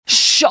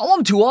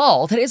Shalom to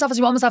all. Today's daf is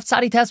Yevamos daf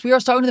Tzadi test. We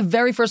are starting with the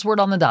very first word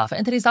on the daf.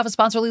 And today's daf is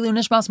sponsored Lilu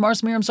Nishmas,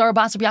 Mars Miriam Sarah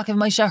Bas Rabbi Yaakov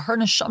Moshe, her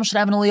neshama should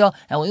have an aliyah.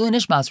 And Lilu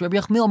Nishmas, Rabbi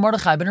Yechmiel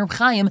Mordechai ben Reb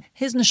Chaim,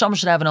 his neshama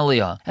should have an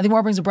aliyah. And the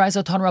Gemara brings a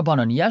brayso Tan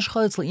Rabbanon. Yesh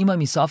chalitz le'ima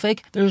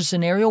misafek. There's a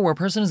scenario where a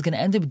person is going to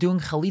end up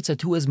doing chalitza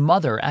to his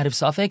mother out of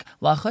safek,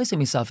 la'chaisa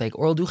misafek,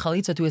 or he'll do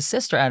chalitza to his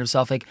sister out of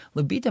safek,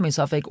 lebita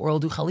misafek, or he'll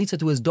do chalitza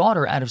to his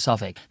daughter out of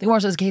safek. The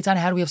Gemara says, Keitzan,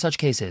 how do we have such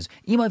cases?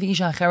 Ima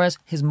v'isha acheres,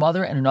 his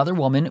mother and another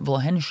woman,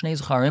 v'lahen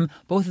shnei zacharim,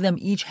 both of them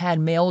each had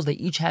males, they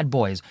each had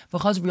boys.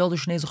 Then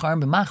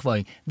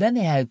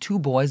they had two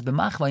boys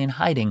b'machvay in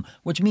hiding,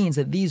 which means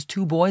that these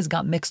two boys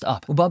got mixed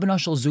up. And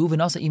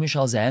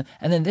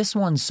then this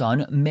one's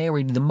son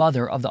married the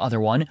mother of the other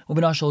one. And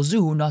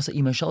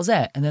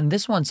then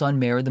this one's son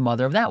married the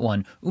mother of that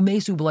one.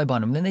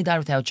 Then they died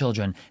without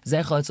children.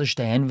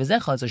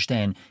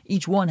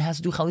 Each one has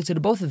to do chalitza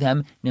to both of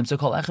them.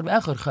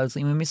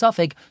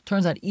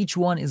 Turns out each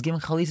one is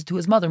giving chalitza to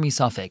his mother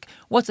misafek.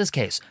 What's this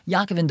case?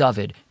 Yaakov and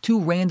David, two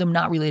random,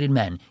 not related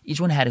men. Each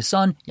one had a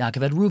son.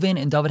 Yaakov had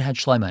Reuven and David had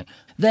Shlomo.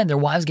 Then their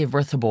wives gave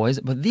birth to boys,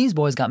 but these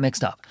boys got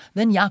mixed up.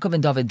 Then Yaakov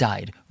and David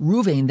died.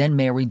 Reuven then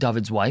married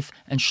David's wife,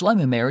 and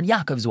Shlomo married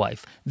Yaakov's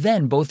wife.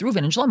 Then both Reuven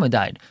and Shlomo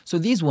died. So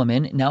these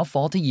women now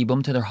fall to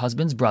Yibum, to their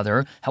husband's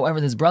brother.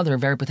 However, this brother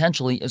very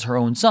potentially is her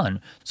own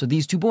son. So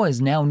these two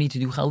boys now need to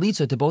do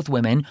chalitza to both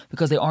women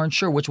because they aren't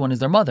sure which one is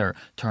their mother.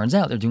 Turns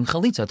out they're doing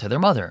chalitza to their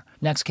mother.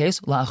 Next case,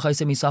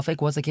 la'achaisa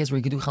misafek. What's the case where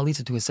you could do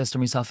chalitza to his sister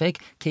misafek?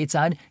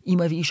 Keitzad,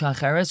 ima v'isha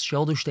acheres,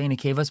 sholdu shtei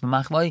nekevas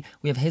b'machvay.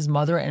 We have his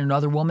mother and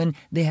another woman.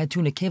 They had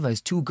two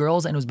nekevas, two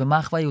girls, and it was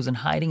b'machvay. It was in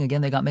hiding.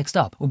 Again, they got mixed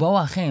up.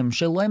 Ubo achem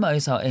sheloima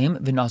isa'im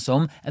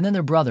v'nasom. And then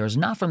their brothers,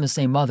 not from the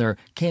same mother,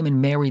 came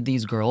and married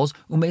these girls.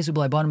 Umesu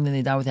b'laybanim. Then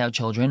they died without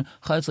children.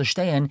 Chalitz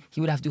l'shtein.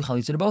 He would have to do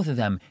chalitza to both of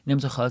them.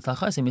 Nimsa chalitz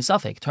l'chasim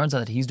misafek. Turns out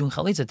that he's doing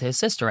chalitza to his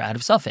sister out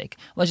of Suffolk.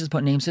 Let's just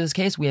put names to this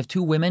case. We have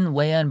two women,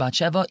 Leah and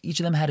Batsheva. Each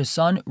of them had a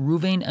son,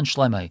 Reuven and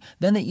Shlomo.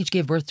 Then they each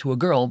gave birth to a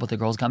girl, but the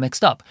girls got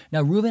mixed up.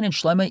 Now Reuven and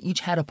Shlomo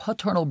each had a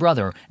paternal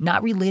brother,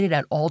 not related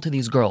at all to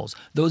these girls.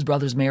 Those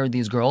brothers married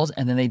these girls,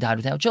 and then they died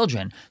without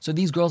children. So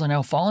these girls are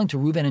now falling to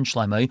Reuven and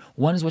Shlomo.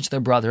 One is which their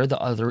brother, the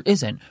other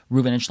isn't.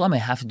 Reuven and Shlomo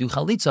have to do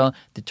chalitza.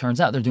 It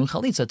turns out they're doing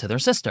chalitza to their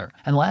sister.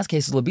 And the last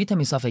case is Labita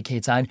Misafek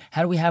Ketzad.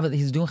 How do we have it that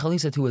he's doing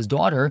chalitza to his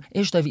daughter?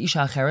 Ishtav Isha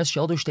Acheres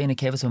Sheldu Shtei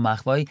Nekevas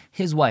b'machvay.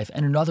 His wife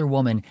and another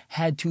woman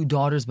had two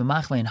daughters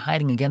b'machvay in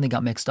hiding. Again, they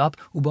got mixed up.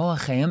 Ubo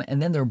Achem,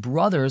 and then their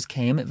brothers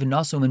came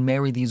v'nasum and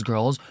married these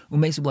girls.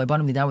 Umesu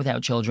b'laybanim, they died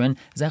without children.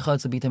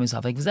 Zechad Labita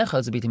Misafek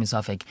v'zechad Labita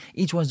Misafek.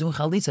 Each one's doing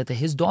chalitza to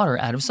his daughter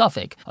out of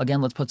Suffolk.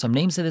 Again, let's put some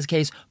names to this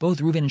case. Both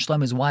Reuven and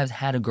Shlomo's wives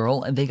had a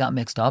girl, and they got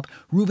mixed up.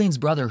 Reuven's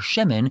brother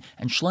Shimon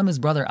and Shlomo's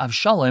brother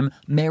Avshalom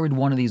married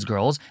one of these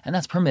girls, and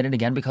that's permitted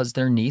again because it's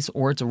their niece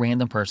or it's a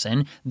random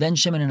person. Then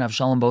Shimon and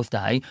Avshalom both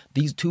die.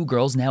 These two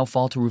girls now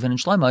fall to Reuven and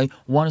Shlomo.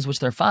 One is which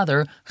their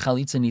father.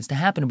 Chalitza needs to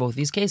happen in both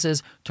these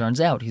cases.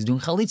 Turns out he's doing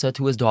chalitza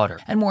to his daughter.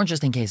 And more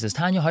interesting cases.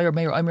 Tanya Hayar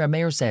Meir Amir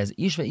Meir says,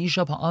 Isha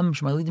Pa'am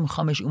Shmalidim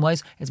Chamesh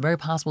Umais. It's very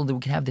possible that we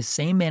can have the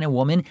same man and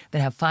woman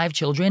that have 5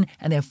 children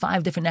and they have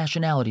 5 different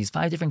nationalities,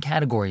 5 different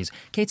categories.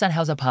 Ketzad,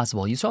 how's that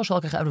possible? Yisrael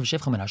Shalakach Evav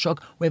Shivcha and Hashuk.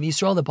 We have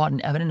Yisrael that bought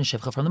an Evan and a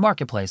Shivcha from the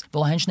marketplace.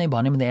 V'lahen Shnei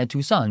Banim, and they had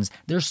 2 sons.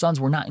 Their sons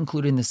were not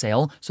included in the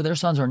sale, so their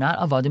sons are not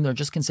Avadim, they're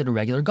just considered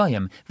regular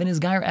Goyim. Then is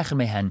Gair Echad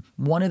Mehen.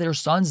 One of their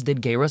sons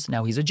did Gerus,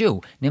 now he's a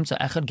Jew. Nimtza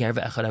Echad Ger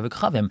ve'Echad Avik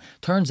Chavim.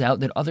 Turns out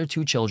that other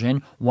 2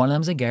 children, one of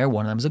them's a Ger,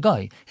 one of them's a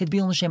Goy.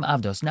 Hitbil L'Shem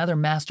Avdos. Now their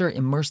master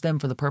immersed them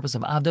for the purpose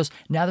of Avdos.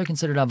 Now they're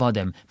considered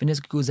Avadim.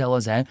 V'nizku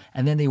Zelazeh.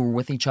 And then they were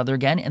with each other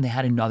again, and they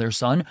had another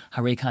son.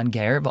 Harekan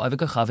Ger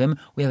ve'Avik Chavim.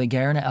 We have a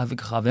Ger and an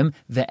Avik Chavim.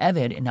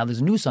 Ve'Eved, and now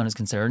this new son is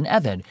considered an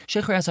Eved.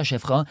 Shecher Esa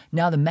Shifcha.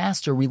 Now the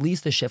master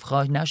released the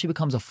Shifcha. Now she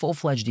becomes a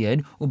full-fledged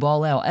Yid.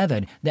 Ubalao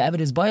Eved. The Eved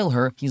is Bail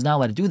her. He's not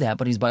allowed to do that,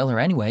 but he's Bail her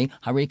anyway.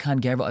 Harekan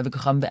Ger ve'Avik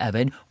Chavim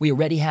ve'Eved. We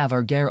already have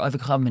our Ger,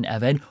 Avik Chavim, and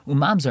Eved.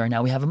 Umamzer.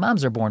 Now we have a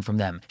Mamzer born from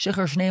them.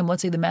 Shecher Shneim.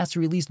 Let's say the master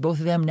released both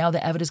of them. Now the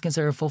Eved is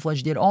considered a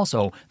full-fledged Yid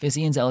also.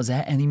 V'Siyin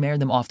Zelazeh, and he married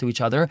them off to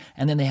each other,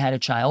 and then they had a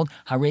child.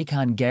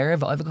 Harekan Ger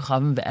ve'Avik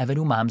Chavim ve'Eved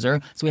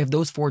Umamzer. So we have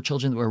those 4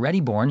 children that were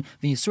already born.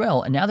 The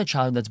Yisrael, and now the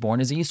child that's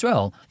born is a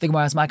Yisrael. The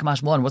Gemara asks,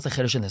 what's the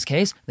chiddush in this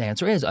case? The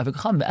answer is Avik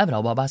Chavim ve'Eved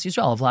al Bas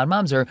Yisrael Vlad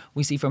Mamzer.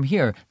 We see from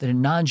here that a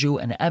non-Jew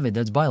and an Eved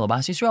that's Baal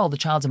Bas Yisrael, the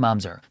child's a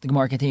Mamzer. The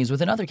Gemara continues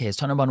with another case.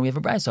 Tanarban, we have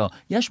a brayso.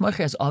 Yesh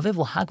moiches aviv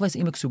l'hagvas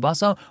imek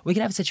subasa. We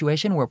can have a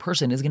situation where a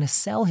person is going to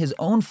sell his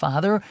own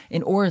father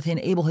in order to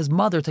enable his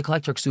mother to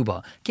collect her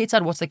ksuba.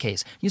 Ketzad, what's the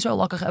case? Yisrael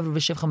lakach Eved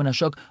v'shivcha min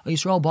hashuk.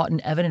 Yisrael bought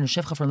an Eved and a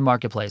shivcha from the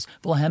marketplace.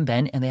 V'lahem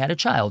ben, and they had a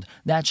child.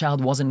 That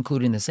child wasn't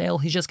included in the sale.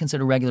 He's just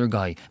considered a regular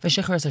guy.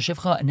 V'shecher es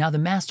shifcha, and now the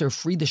master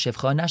freed the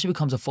shifcha, and now she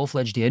becomes a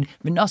full-fledged yid,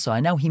 v'nasa,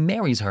 and now he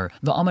marries her.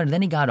 The Amar,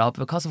 then he got up,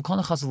 because of kol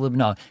nechas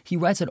libna, he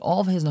writes that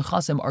all of his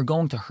nechasim are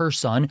going to her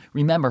son.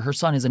 Remember, her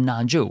son is a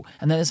non-Jew.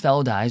 And then this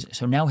fellow dies,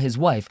 so now his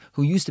wife,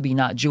 who used to be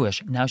not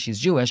Jewish, now she's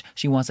Jewish,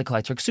 she wants to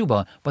collect her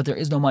ksuba, but there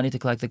is no money to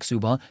collect the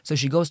ksuba, so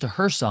she goes to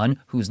her son,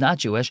 who's not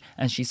Jewish,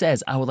 and she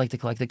says, I would like to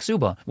collect the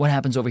ksuba. What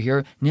happens over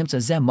here? Nimtza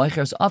zem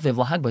moichers aviv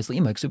lahagbas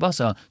li'ima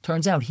ksubasa.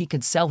 Turns out he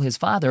could sell his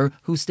father,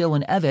 who's still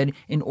an eved,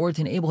 in order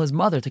to enable his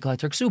mother to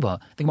collect her ksuba.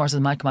 The Gemara says,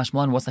 "My kamash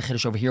malan, what's the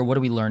chiddush over here? What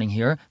are we learning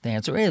here?" The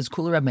answer is,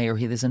 Kula Reb Meir.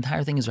 This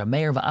entire thing is Reb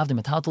Meir va'avdi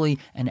metaltali,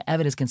 and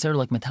eved is considered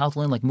like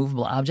metaltalin, like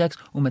movable objects.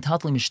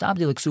 Umetaltali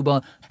mishtabdi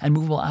l'ksuba, and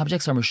movable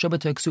objects are meshubah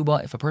to a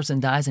ksuba. If a person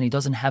dies and he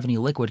doesn't have any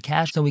liquid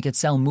cash, so we could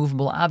sell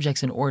movable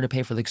objects in order to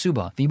pay for the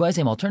ksuba.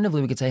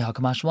 Alternatively, we could say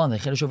hakamash malan. The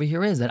chiddush over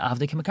here is that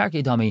avdi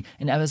k'mekarkei dami,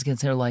 and eved is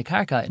considered like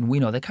karka, and we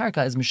know that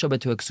karka is meshubah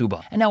to a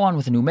ksuba. And now on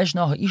with the new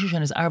Mishnah.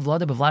 Ha'isha is arv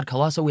vlada b'vlad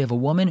kalasa. We have a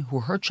woman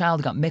who her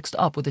child got mixed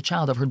up with the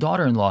child of her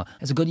daughter-in-law.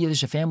 It's a good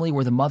Yiddish family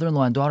where the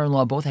mother-in-law and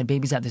daughter-in-law both had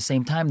babies at the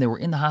same time. They were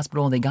in the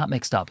hospital and they got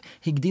mixed up.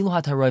 Higdilu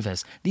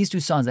hataroves. These two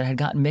sons that had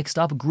gotten mixed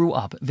up grew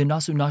up.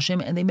 Vinasu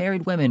nashim, and they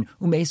married women.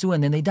 Umesu,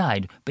 and then they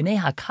died. B'nei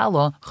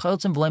hakala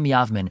chaltzim v'lem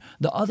yavmin.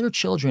 The other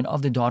children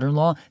of the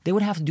daughter-in-law, they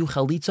would have to do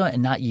chalitza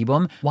and not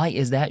yibam. Why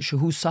is that?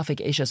 Shehu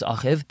safek eshes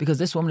achiv. Because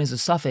this woman is a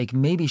safek.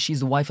 Maybe she's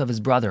the wife of his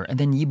brother, and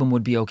then yibam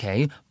would be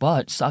okay.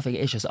 But safek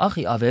eshes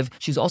achi aviv,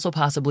 she's also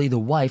possibly the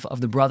wife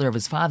of the brother of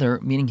his father,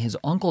 meaning his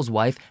uncle's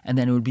wife, and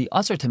then it would be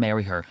usher to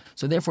marry her.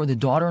 So therefore, the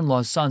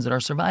daughter-in-law's sons that are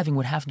surviving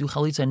would have to do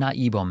chalitza and not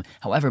yibam.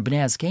 However,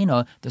 b'nei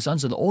azkena, the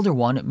sons of the older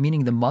one,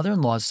 meaning the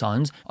mother-in-law's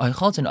sons, they're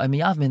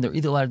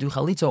either allowed to do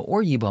chalitza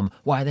or yibam.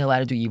 Why are they allowed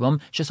to do yibam?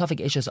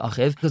 Shesafik eshes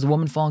achiv, because the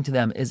woman falling to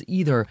them is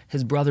either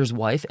his brother's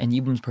wife, and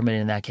yibam is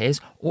permitted in that case,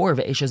 or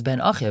ve'eshes ben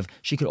achiv.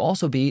 She could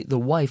also be the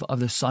wife of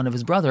the son of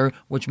his brother,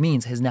 which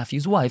means his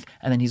nephew's wife,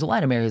 and then he's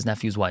allowed to marry his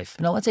nephew's wife.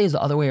 Now let's say it's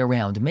the other way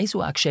around. Mesu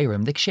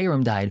aksherim, the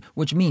ksherim died,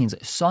 which means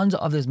sons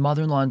of this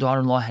mother-in-law and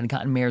daughter-in-law had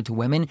gotten married to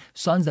women,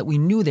 sons that we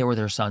knew they were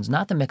their sons,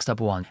 not the mixed up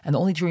one. And the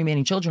only two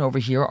remaining children over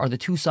here are the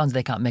two sons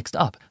that got mixed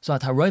up. So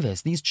at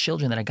Haroves, these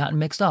children that had gotten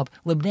mixed up,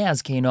 libnei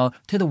azkena,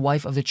 to the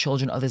wife of the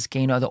children of this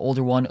kena, the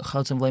older one,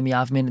 chaltzim v'lem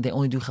yavmin, they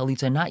only do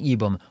chalitza, not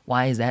yibam.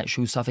 Why is that?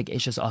 Shu safek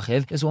eshes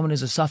achiv. This woman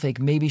is a safek,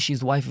 maybe she's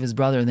the wife of his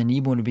brother, and then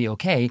yibam would be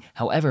okay.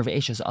 However,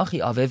 v'eshes achi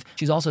aviv,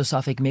 she's also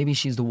safek, maybe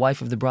she's the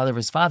wife of the brother of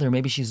his father,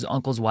 maybe she's his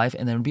uncle's wife,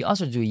 and then it would be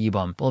usher to do a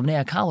yibam. But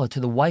libnei akala, to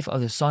the wife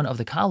of the son of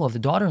the kala, of the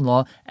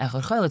daughter-in-law,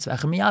 echad chalitz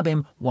v'echad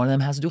miyabim, one of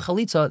them has to do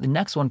chalitza, the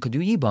next one could do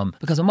yibam.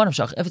 Because of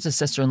manavshach, if it's a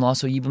sister-in-law,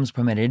 so yibam is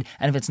permitted,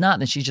 and if it's not,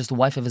 then she's just the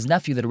wife of his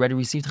nephew that already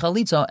received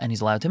chalitza, and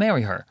he's allowed to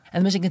marry her.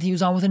 And the Mishnah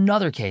continues on with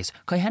another case.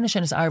 We have a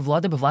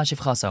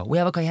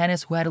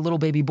kohenis who had a little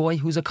baby boy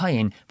who's a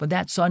kohen, but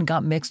that son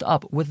got mixed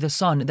up with the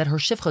son that her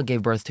shifcha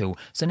gave birth to.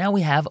 So now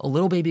we have a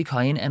little baby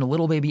kohen and a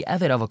little baby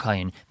eved of a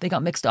kohen. They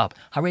got mixed up.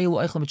 They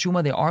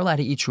are allowed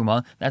to eat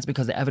truma. That's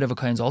because the eved of a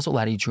kohen is also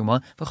allowed to eat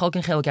truma.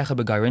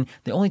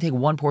 They only take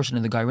one portion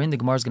of the gairin. The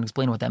Gemara is going to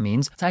explain what that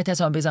means.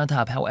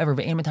 However,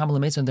 they're not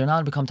allowed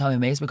to become tamei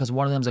meis because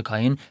one of them is a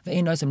kohen.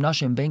 They're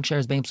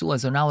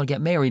not allowed to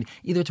get married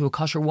either to a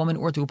kosher woman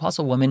or to a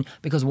puzzle woman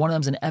because one of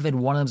them's an eved,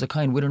 one of them's a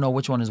kohen. We don't know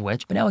which one is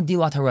which. But now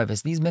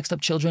these mixed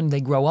up children,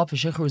 they grow up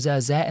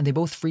and they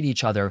both freed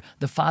each other.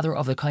 The father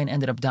of the kohen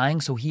ended up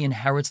dying, so he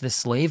inherits this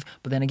slave.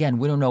 But then again,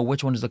 we don't know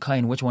which one is the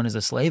kohen, which one is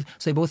the slave.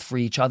 So they both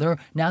free each other.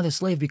 Now the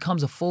slave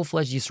becomes a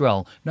full-fledged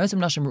Yisrael.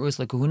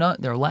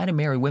 They're allowed to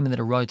marry women that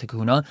are royal to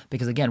kahuna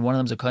because again, one of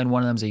them's a kohen,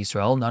 one of them's a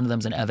Yisrael, none of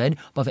them's an eved.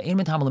 But they're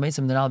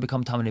not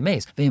become tamei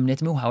meis.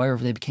 However,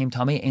 if they became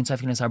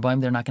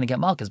tamei, they're not going to get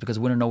malchus because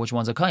we don't know which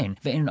one's a kohen.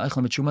 They're not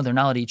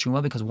allowed to eat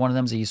truma because one of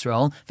them's a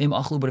Yisrael.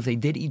 But if they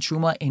did eat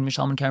truma,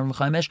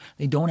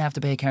 they don't have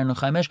to pay a karen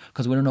l'chaimesh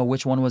because we don't know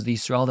which one was the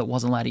Yisrael that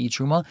wasn't allowed to eat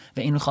truma.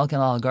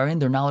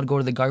 They're not allowed to go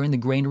to the garin, the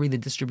granary, the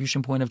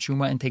distribution point of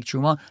truma and take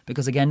truma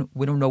because again,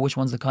 we don't know which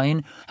one's the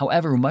kohen.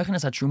 However,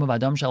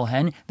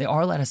 they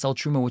are allowed to sell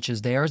truma which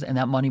is theirs and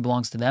that money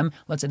belongs to them.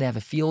 Let's say they have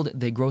a field,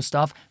 they grow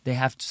stuff, they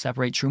have to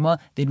separate truma.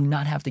 They do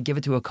not have to give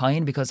it to a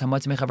kohen because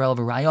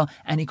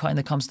any kohen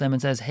that comes to them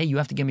and says, hey, you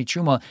have to give me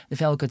truma, the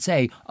fellow could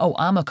say, oh,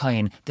 I'm a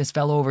kohen, this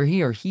fellow over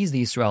here, he's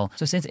the Yisrael.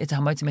 So since it's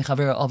hamatz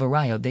mechaver al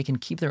varaya, they can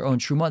keep their own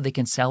truma, they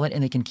can sell it,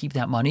 and they can keep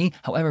that money.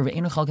 However,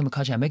 they're not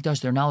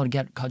allowed to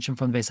get kachim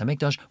from the Beis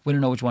Hamikdash. We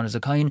don't know which one is a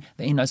kohen.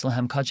 We're not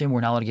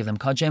allowed to give them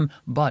kachim.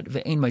 But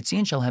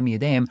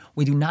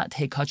we do not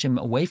take kachim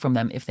away from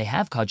them if they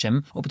have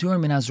kachim.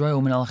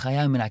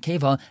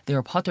 They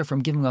are pater from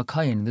giving a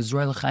kohen, the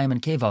zroy l'chayim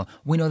and keva.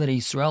 We know that a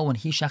Yisrael, when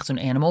he shechs an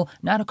animal,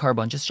 not a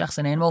carbon, just shechs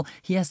an animal,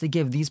 he has to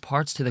give these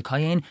parts to the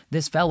kohen.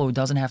 This fellow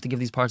doesn't have to give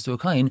these parts to a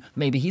kohen.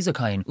 Maybe he's a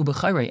kohen.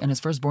 And his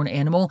firstborn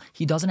animal,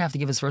 he doesn't have to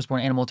give his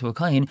firstborn animal to a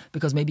kohen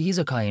because maybe he's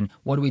a kohen.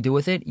 What do we do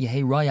with it?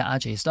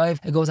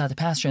 It goes out to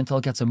pasture until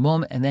it gets a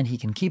mum, and then he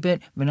can keep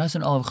it. And we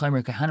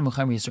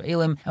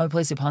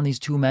place upon these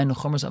two men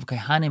chumras of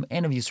kahanim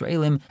and of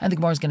Yisraelim, and the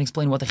Gemara is going to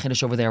explain what the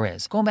chiddush over there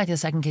is. Going back to the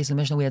second case of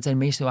the Mishnah, we had said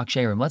Meishu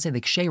Aksherim. Let's say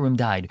the Ksherim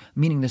died,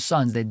 meaning the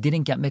sons that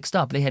didn't get mixed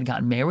up. They had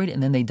gotten married married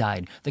and then they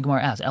died. The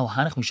Gemara asks, El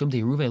Hanach Mishum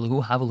De'Yeruve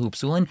Lahu Havalu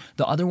Psulin.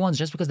 The other ones,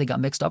 just because they got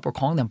mixed up, we're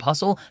calling them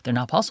pasul. They're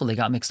not pasul. They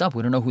got mixed up.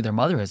 We don't know who their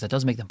mother is. That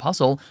doesn't make them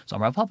pasul. So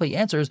Rav Papa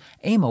answers,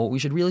 Emo, what we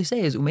should really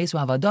say is Umesu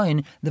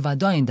Havadayin, the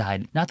Vadayin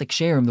died. Not the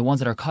Ksherim, the ones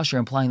that are kosher,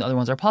 implying the other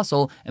ones are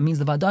pasul. It means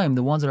the Vadayim,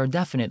 the ones that are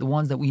definite, the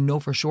ones that we know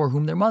for sure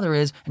whom their mother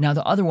is. And now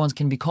the other ones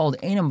can be called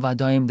Einam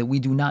Vadayim, that we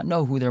do not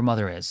know who their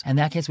mother is. In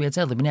that case, we had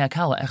said, Libnei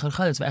Akala, Echad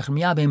Chalitz, V'Echad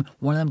Miyabim,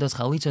 one of them does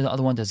Chalitza, the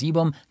other one does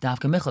Yibum,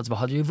 Dafka Mechatz,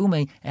 V'Hadr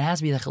Yevume. It has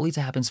to be that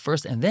Chalitza happens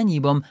first and then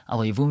Yibum,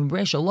 Alo Yevum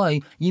B'Reisha Loi.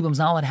 Yibum's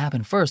not allowed to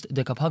happen first,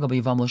 De Kapaga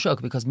B'Yivam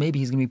L'Shuk, because maybe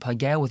he's going to be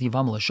Pagel with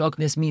Yivam L'Shuk.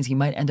 This means he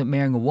might end up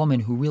marrying a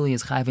woman who really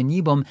is Chayv and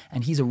Yibum,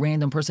 and he's a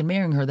random person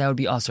marrying her. That would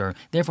be Usur.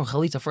 Therefore,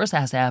 Chalitza first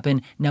has to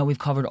happen. Now we've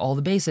covered all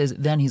the bases,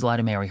 then he's allowed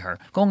to marry her.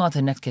 Going on to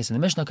the next case in the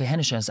Mishnah,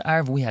 Kohenisha as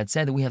Arv, we had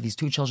said that we have these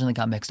two children that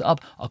got mixed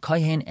up, a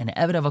Kohen and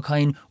an Eved of a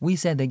Kohen. We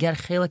said they get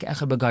Chelik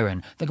Echad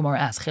B'Gairin. The Gemara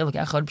asks, Chelik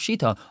Echad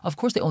Pshita. Of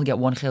course they only get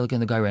one Chelik in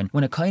the Gairin.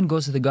 When a Kohen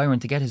goes to the Gairin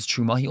to get his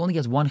Truma, he only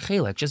gets one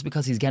Chelik. Just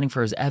because he's getting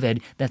for his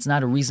Eved, that's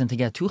not a reason to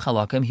get two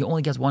Chalakim. He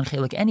only gets one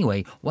Chelik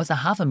anyway. What's the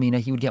Hafamina?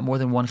 He would get more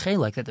than one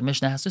Chelik, that the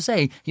Mishnah has to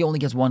say he only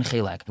gets one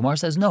Chelik. Gemara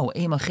says, no,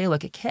 Ema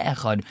Chelik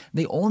Ke'echad.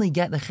 They only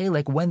get the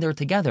Chelik when they're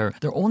together.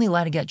 They're only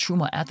allowed to get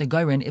Truma at the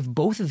Gairin if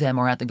both of them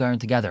are at the Gairin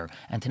together.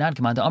 And Tanad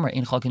Kamanda Amar,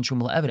 Ein Chalkin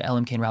Truma Eved,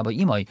 Elim Kain Rabba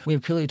Imai. We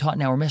have clearly taught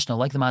in our Mishnah,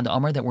 like the Manda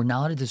Amar, that we're not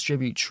allowed to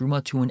distribute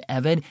Truma to an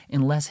Eved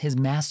unless his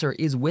master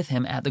is with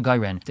him at the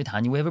Gairin.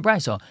 Titanya, we have a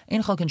Brisa.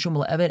 Ein Chalkin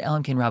Truma Eved,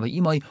 Elim Kain Rabba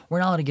Imai. We're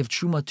not allowed to give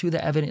Truma to the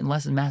Eved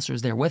unless his master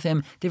is there with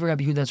him. Divrei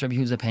Rabbi Yehuda, that's Rabbi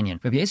Yehuda's opinion.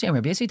 Rabbi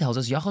Yesi tells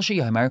us, Yachal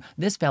Sheyamar,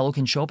 this fellow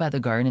can show up at the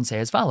Gairin and say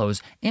as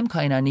follows: Im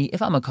Kainani,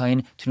 if I'm a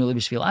Kain, Tunuli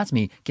B'Shvil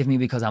Atzmi, give me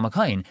because I'm a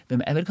Kain.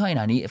 Vim Eved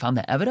Kainani, if I'm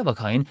the Eved of a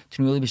Kain,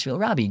 Tunuli B'Shvil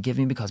Rabbi, give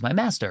me because my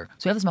master.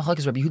 So we have this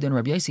machlokes Rabbi Yehuda and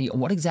Rabbi Yesi.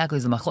 What exactly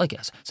is the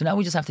machlokes? So now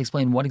we just have to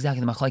explain what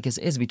exactly the machlokes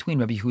is between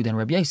Rabbi Yehuda and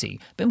Rabbi Yesi.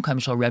 Bim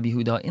Kaimishal Rabbi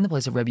Yehuda, in the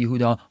place of Rabbi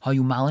Yehuda,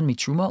 Hayu Malan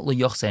Mitruma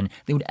LeYuchsen.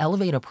 They would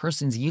elevate a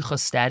person's yichas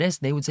status.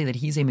 They would say that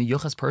he's a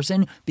meyuchas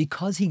person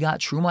because he got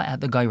truma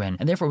at the Gairin,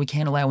 and therefore we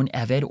can't allow an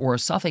Eved or a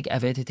Safek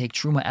Eved to take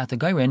truma at the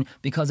Gairin,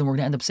 because then we're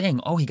going to end up saying,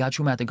 oh, he got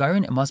truma at the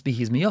Gairin, it must be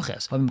he's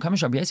meyuchas. But Bim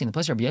Kaimishal Rabbi Yesi, in the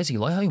place of Rabbi Yesi,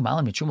 Lo Hayu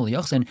Malan Mitruma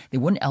LeYuchsen, they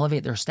wouldn't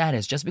elevate their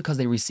status just because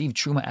they received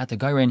truma at the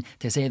Gairin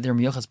to say that they're a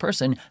meyuchas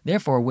person.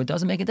 Therefore, it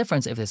doesn't make a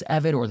difference if this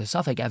Eved or the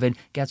Safek Eved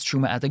gets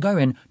truma at the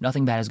Gairin.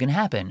 Nothing bad is going to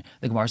happen.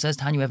 The Gemara says,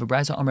 Tanya, we have a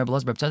brayso. Amar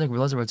Belaz Reb Tzadok.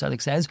 Belaz Reb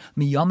Tzadok says,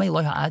 Miyamei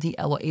lo ha'ati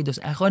elo eidos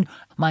echad.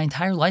 My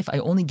entire life, I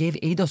only gave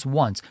eidos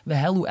once.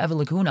 Vehelu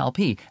Eved lekun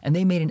alpi, and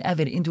they made an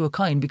Eved into a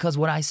kain because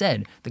of what I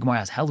said. The Gemara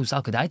asks, Helu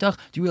sal kadaitach.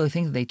 Do you really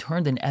think that they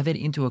turned an Eved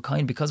into a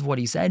kain because of what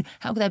he said?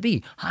 How could that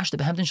be? Hash the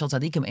behemtin shel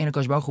tzadikim ein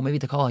HaKadosh Baruch Hu maybe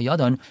to call a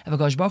yadan. If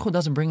HaKadosh Baruch Hu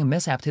doesn't bring a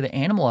mishap to the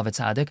animal of a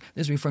tzaddik,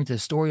 this is referring to the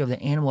story of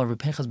the animal of Reb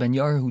Pinchas ben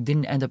Yair who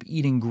didn't end up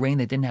eating grain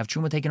that didn't have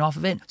truma taken off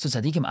of it. So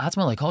tzadikim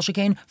atzma like kol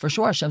shekain. For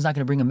sure, Hashem's not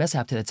going to bring a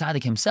mishap to the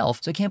tzaddik himself.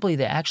 So I can't believe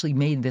they actually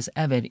made this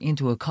Eved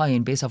into a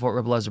kain based off what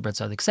Reb Elazar ben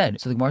Tzadok said.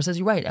 So the Gemara says,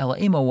 you're right. Ela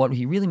emo, what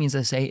he really means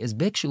to say is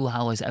bikshu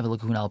halos Eved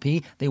lekun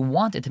alpi. They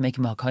wanted to make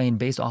him a kain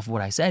based off of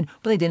what I said,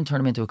 but they didn't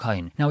turn him into a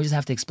kain. Now we just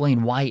have to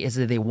explain why is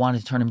it they wanted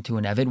to turn him to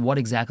an Eved. What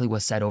exactly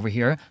was said over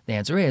here? The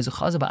answer is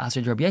Chazaba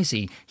Asad Rabbi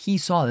Yasi. He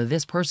saw that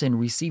this person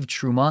received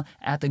truma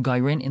at the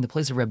Gairin in the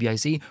place of Rabbi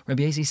Yasi.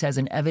 Rabbi Yasi says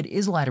an Eved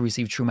is allowed to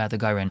receive truma at the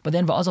Gairin. But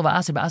then Va'azal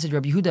Va'asad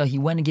Rabbi Yehuda, he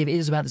went and gave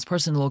edus about this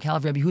person in the locale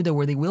of Rabbi Yehuda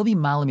where they will be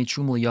malami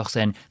truma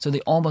liyochsen. So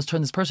they almost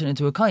turned this person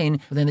into a kain,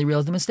 but then they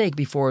realized the mistake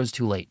before it was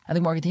too late. And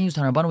the Gemara continues,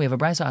 Tanarabana, we have a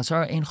brayso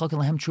asara ein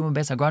chalkin lahem truma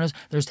beis hagranos.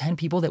 There's 10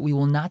 people that we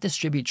will not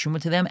distribute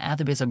truma to them at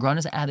the beis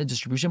hagranos, at the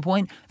distribution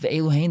point.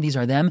 Ve'eluhain, these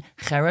are them: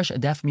 cheresh, a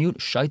deaf mute;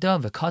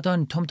 shaita,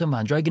 v'katan, tumtum,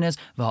 androgynous;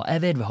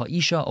 v'ha'eved,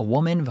 v'ha'isha, a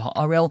woman;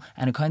 v'ha'arel,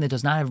 and a kain that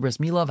does not have bris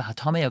milah;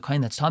 v'hatame, a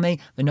kain that's tame;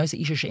 v'noisa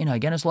isha she'ena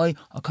ha'genesloi,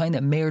 a kain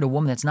that married a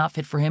woman that's not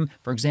fit for him,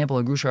 for example,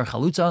 a grusha or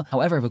chalutza.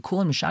 However,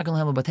 v'kulan mishakal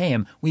lahem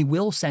l'bateim, we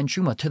will send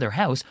truma to their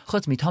house.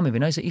 Chutz mitame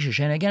v'noisa isha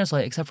she'ena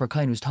ha'genesloi, except for a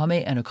kain who's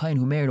tame and a kain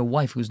who married a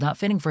wife who's not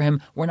fitting for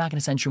him, we're not going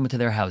to send truma to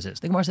their houses.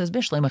 The Gemara says,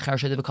 Bishlei machar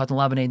shayta v'katan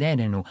labanei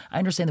de'enu. I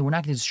understand that we're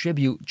not going to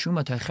distribute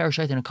truma to a cher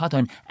shayta and a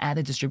katan at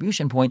the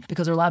distribution point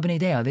because they're labanei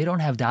de'ah. They don't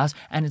have das,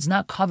 and it's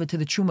not covered to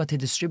the truma to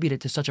distribute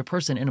it to such a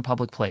person in a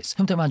public place.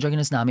 Tumtum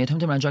androgynous nami,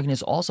 tumtum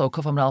androgynous also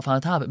kufam al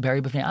fanatab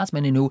bari b'fnei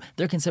asman inu.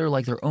 They're considered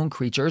like their own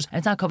creatures, and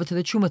it's not covered to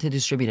the truma to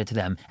distribute it to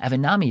them.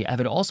 Evan nami,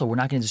 Evan also, we're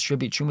not going to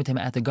distribute truma to him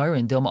at the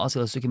Gairin. Dilma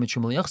asil asukim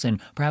truma liyochsin.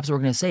 Perhaps we're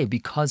going to say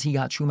because he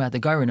got truma at the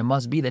Gairin, it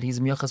must be that he's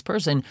a miyachas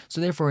person,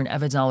 so therefore an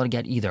Eved's not allowed to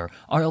get either.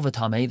 Arel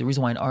v'tamei, the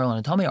reason why an Arel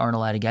and a Tamei aren't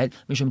allowed to get,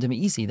 mishum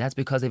demeisi, that's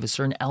because they have a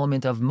certain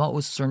element of ma'us,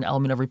 a certain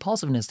element of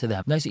repulsiveness to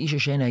them. Nice isha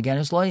she'ena again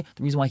is loy.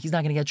 The reason why he's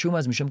not going to get truma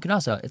is mishum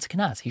kanasa. It's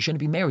kanas. He shouldn't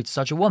be married to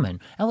such a woman.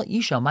 Ela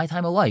isha, my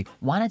time alay.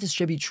 Why not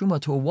distribute truma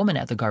to a woman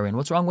at the Gairin?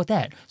 What's wrong with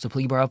that? So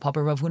Pli Bar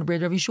Papa Rav Huna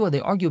Braid Rav Yeshua, they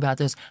argue about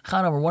this.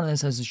 Chana, one of them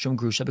says it's shum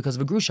grusha because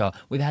of a grusha.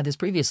 We've had this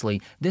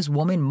previously. This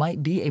woman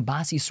might be a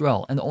bas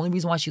Yisrael, and the only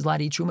reason why she's allowed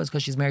to eat truma is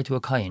because she's married to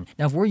a kain.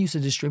 Now, if we're used to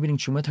distributing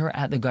truma to her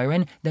at the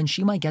Gairin, then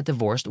she might get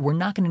divorced. We're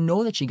not going to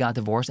know that she got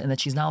divorced and that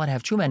she's not allowed to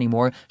have truma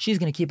anymore. She's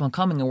going to keep on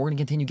coming, and we're going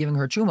to continue giving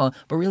her truma.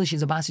 But really,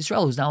 she's a bas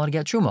Yisrael who's not allowed to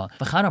get truma.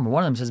 V'chadam,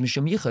 one of them says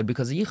Mishum Yichud,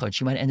 because of Yichud.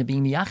 She might end up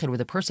being Miyachid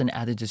with a person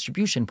at the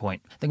distribution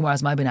point. The Gemara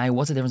asks, my benai,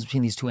 what's the difference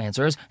between these two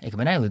answers?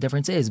 The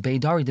difference is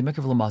Beidari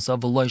Demikriv Lamasa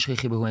V'Lo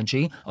Shchichi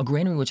Behuenchi, a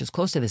granary which is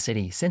close to the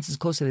city. Since it's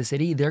close to the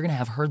city, they're going to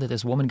have heard that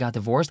this woman got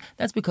divorced.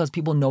 That's because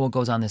people know what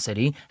goes on in the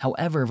city.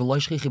 However, V'Lo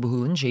Shchichi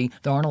Behuenchi,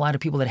 there aren't a lot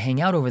of people that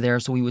hang out over there,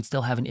 so we would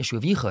still have an issue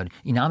of Yichud.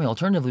 Inami,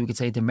 alternatively, we could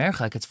say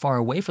Demerchak, it's far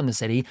away from the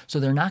city, so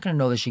they're not going to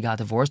know that she got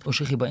divorced.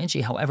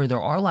 However,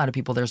 there are a lot of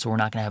people there, so we're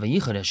not going to have a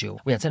Yichud issue.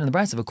 We had said in the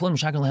Brisa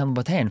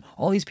of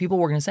all these people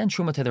were going to send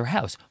Truma to their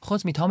house,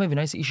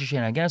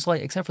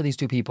 except for these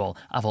two people.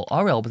 Aval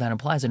Arel, but that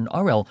implies that an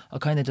Arel, a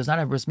kind that does not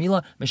have bris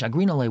milah,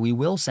 Mishagrinale, we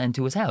will send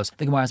to his house.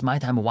 The Gemara asks, my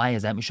time, why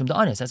is that? Mishum da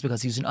Anis. That's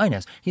because he's an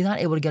Anis. He's not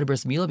able to get a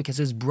bris milah because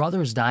his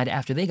brothers died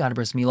after they got a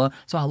bris milah,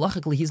 so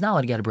halachically he's not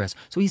allowed to get a bris.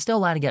 So he's still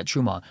allowed to get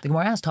Truma. The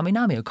Gemara asks, Tamei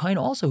Nami, a kind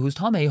also who's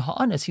Tamei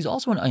Ha'anis, he's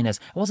also an Anis.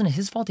 It wasn't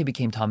his fault he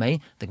became Tamei.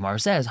 The Gemara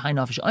says, Hai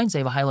Nafish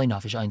Einsei, V'Hai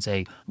Nafish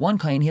Einsei. One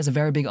kind, he has a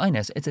very big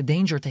Anis. It's a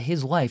danger to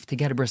his life to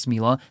get a bris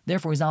milah.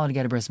 Therefore, he's not allowed to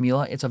get a bris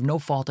milah. It's of no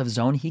fault of his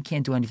own. He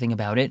can't do anything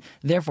about it.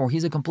 Therefore,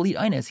 he's a complete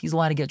Einus. He's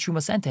allowed to get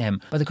Truma sent to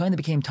him. But the kind that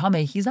became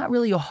Tameh, he's not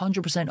really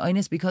 100%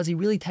 Einus because he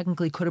really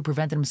technically could have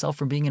prevented himself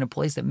from being in a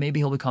place that maybe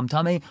he'll become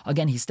Tameh.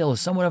 Again, he still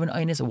is somewhat of an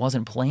Einus. It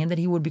wasn't planned that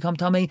he would become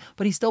Tameh,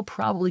 but he still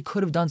probably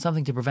could have done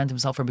something to prevent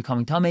himself from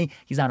becoming Tameh.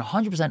 He's not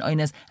 100%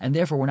 Einus, and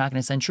therefore we're not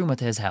going to send Truma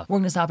to his house. We're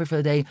going to stop here for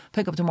the day,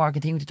 pick up tomorrow,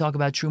 continue to talk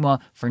about Truma.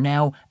 For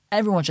now,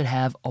 everyone should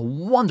have a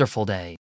wonderful day.